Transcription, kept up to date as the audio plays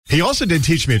He also did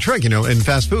teach me a trick, in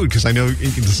fast food, because I know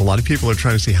there's a lot of people are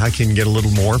trying to see how can you get a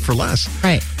little more for less.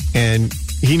 Right. And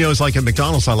he knows, like at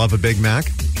McDonald's, I love a Big Mac.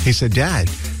 He said, Dad,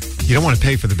 you don't want to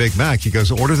pay for the Big Mac. He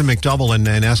goes, order the McDouble and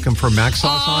ask him for Mac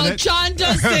sauce on it. John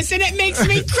does this, and it makes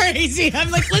me crazy. I'm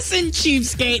like, listen,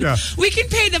 cheapskate, we can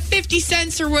pay the 50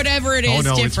 cents or whatever it is. Oh,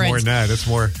 no, difference. It's more than that. It's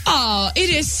more. Oh, it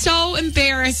is so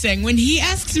embarrassing. When he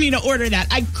asks me to order that,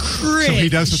 I cringe. So he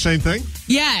does the same thing?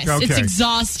 Yes, okay. It's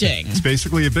exhausting. It's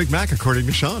basically a Big Mac, according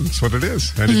to Sean. That's what it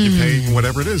is. And you're paying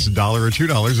whatever it is, $1 or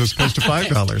 $2 as opposed to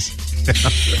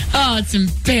 $5. Oh, it's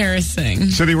embarrassing.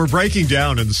 So they were breaking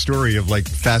down in the story of like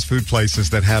fast food places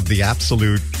that have the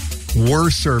absolute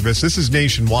worst service. This is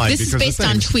nationwide. This is based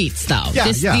on tweets, though.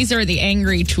 Yeah, These are the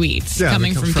angry tweets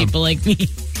coming from people like me.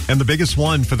 And the biggest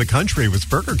one for the country was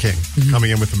Burger King,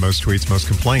 coming in with the most tweets, most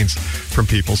complaints from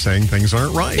people saying things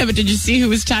aren't right. Yeah, but did you see who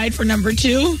was tied for number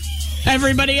 2?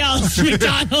 Everybody else.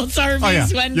 McDonald's,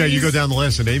 Arby's, Wendy's. Yeah, you go down the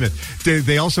list and name it.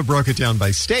 They also broke it down by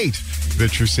state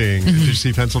that you're seeing. Did you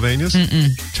see Pennsylvania's?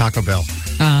 Taco Bell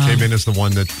came in as the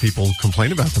one that people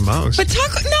complain about the most. But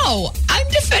I'm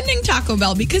defending Taco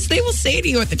Bell because they will say to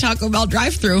you at the Taco Bell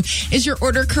drive-thru, is your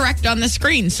order correct on the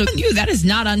screen? So that is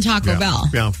not on Taco Bell.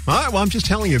 Yeah. All right, well, I'm just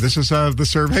telling you, this is the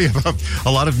survey of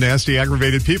a lot of nasty,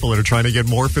 aggravated people that are trying to get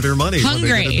more for their money when they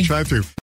get in the drive-thru.